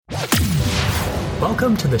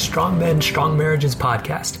Welcome to the Strong Men, Strong Marriages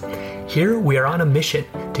podcast. Here we are on a mission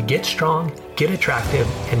to get strong, get attractive,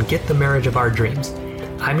 and get the marriage of our dreams.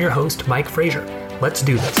 I'm your host, Mike Frazier. Let's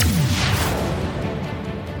do this.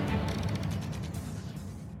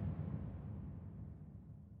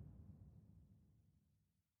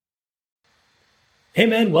 Hey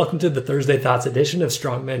man, welcome to the Thursday Thoughts edition of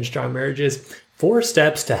Strong Men, Strong Marriages. 4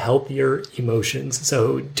 steps to healthier emotions.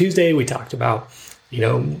 So Tuesday we talked about,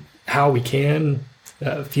 how we can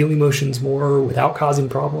feel emotions more without causing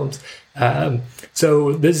problems.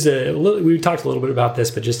 So this is we talked a little bit about this,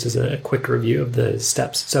 but just as a quick review of the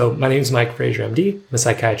steps. So my name is Mike Frazier, MD. I'm a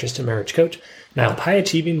psychiatrist and marriage coach, and I help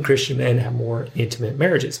high-achieving Christian men have more intimate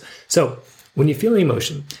marriages. So when you feel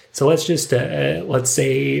emotion, so let's just let's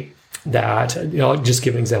say that I'll just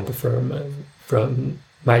give an example from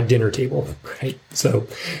my dinner table, right? So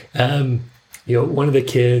one of the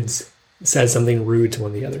kids says something rude to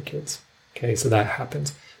one of the other kids. Okay, so that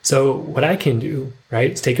happens. So what I can do,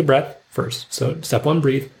 right, is take a breath first. So step 1,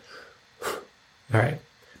 breathe. All right.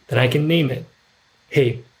 Then I can name it.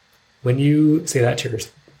 Hey, when you say that to your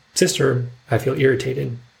sister, I feel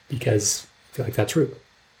irritated because I feel like that's rude.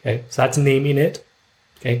 Okay, so that's naming it.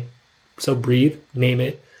 Okay, so breathe, name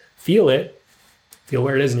it, feel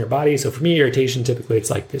where it is in your body. So for me, irritation, typically it's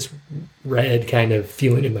like this red kind of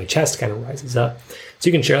feeling in my chest kind of rises up. So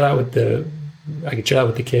you can share that with the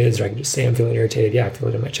kids, or I can just say I'm feeling irritated. Yeah, I feel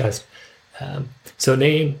it in my chest. So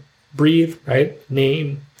name, breathe, right?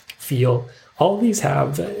 Name, feel. All of these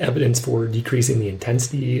have evidence for decreasing the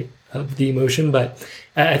intensity of the emotion, but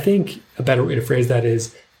I think a better way to phrase that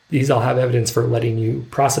is these all have evidence for letting you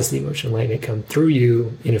process the emotion, letting it come through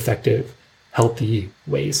you in effective, healthy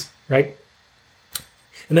ways, right?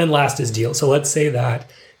 And then last is deal. So let's say that,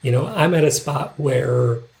 I'm at a spot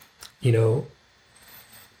where,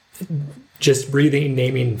 just breathing,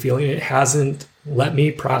 naming, and feeling it hasn't let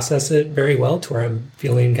me process it very well to where I'm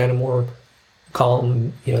feeling kind of more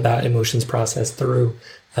calm, that emotions processed through,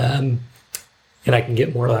 and I can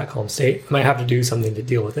get more of that calm state. I might have to do something to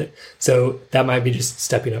deal with it. So that might be just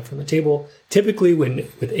stepping up from the table. Typically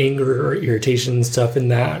with anger or irritation, stuff in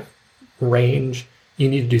that range, you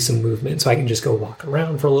need to do some movement. So I can just go walk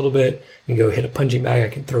around for a little bit and go hit a punching bag. I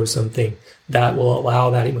can throw something that will allow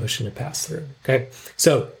that emotion to pass through. Okay.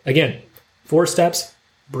 So again, 4 steps: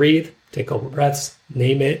 breathe, take a couple breaths,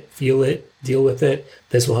 name it, feel it, deal with it.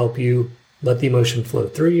 This will help you let the emotion flow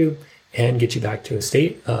through you and get you back to a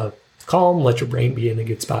state of calm, let your brain be in a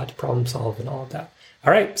good spot to problem solve and all of that.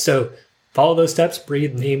 All right. So follow those steps: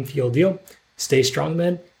 breathe, name, feel, deal. Stay strong,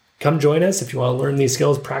 men. Come join us if you want to learn these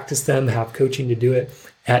skills, practice them, have coaching to do it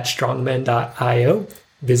at strongmen.io.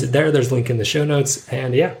 Visit there. There's a link in the show notes.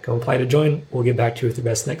 And go apply to join. We'll get back to you with the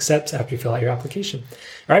best next steps after you fill out your application.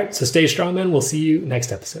 All right. So stay strong, men. We'll see you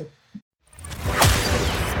next episode.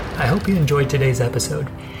 I hope you enjoyed today's episode.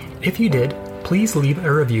 If you did, please leave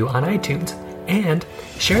a review on iTunes and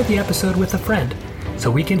share the episode with a friend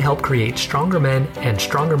so we can help create stronger men and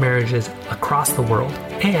stronger marriages across the world.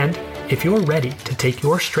 And if you're ready to take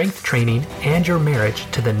your strength training and your marriage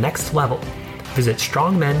to the next level, visit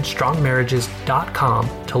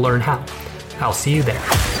strongmenstrongmarriages.com to learn how. I'll see you there.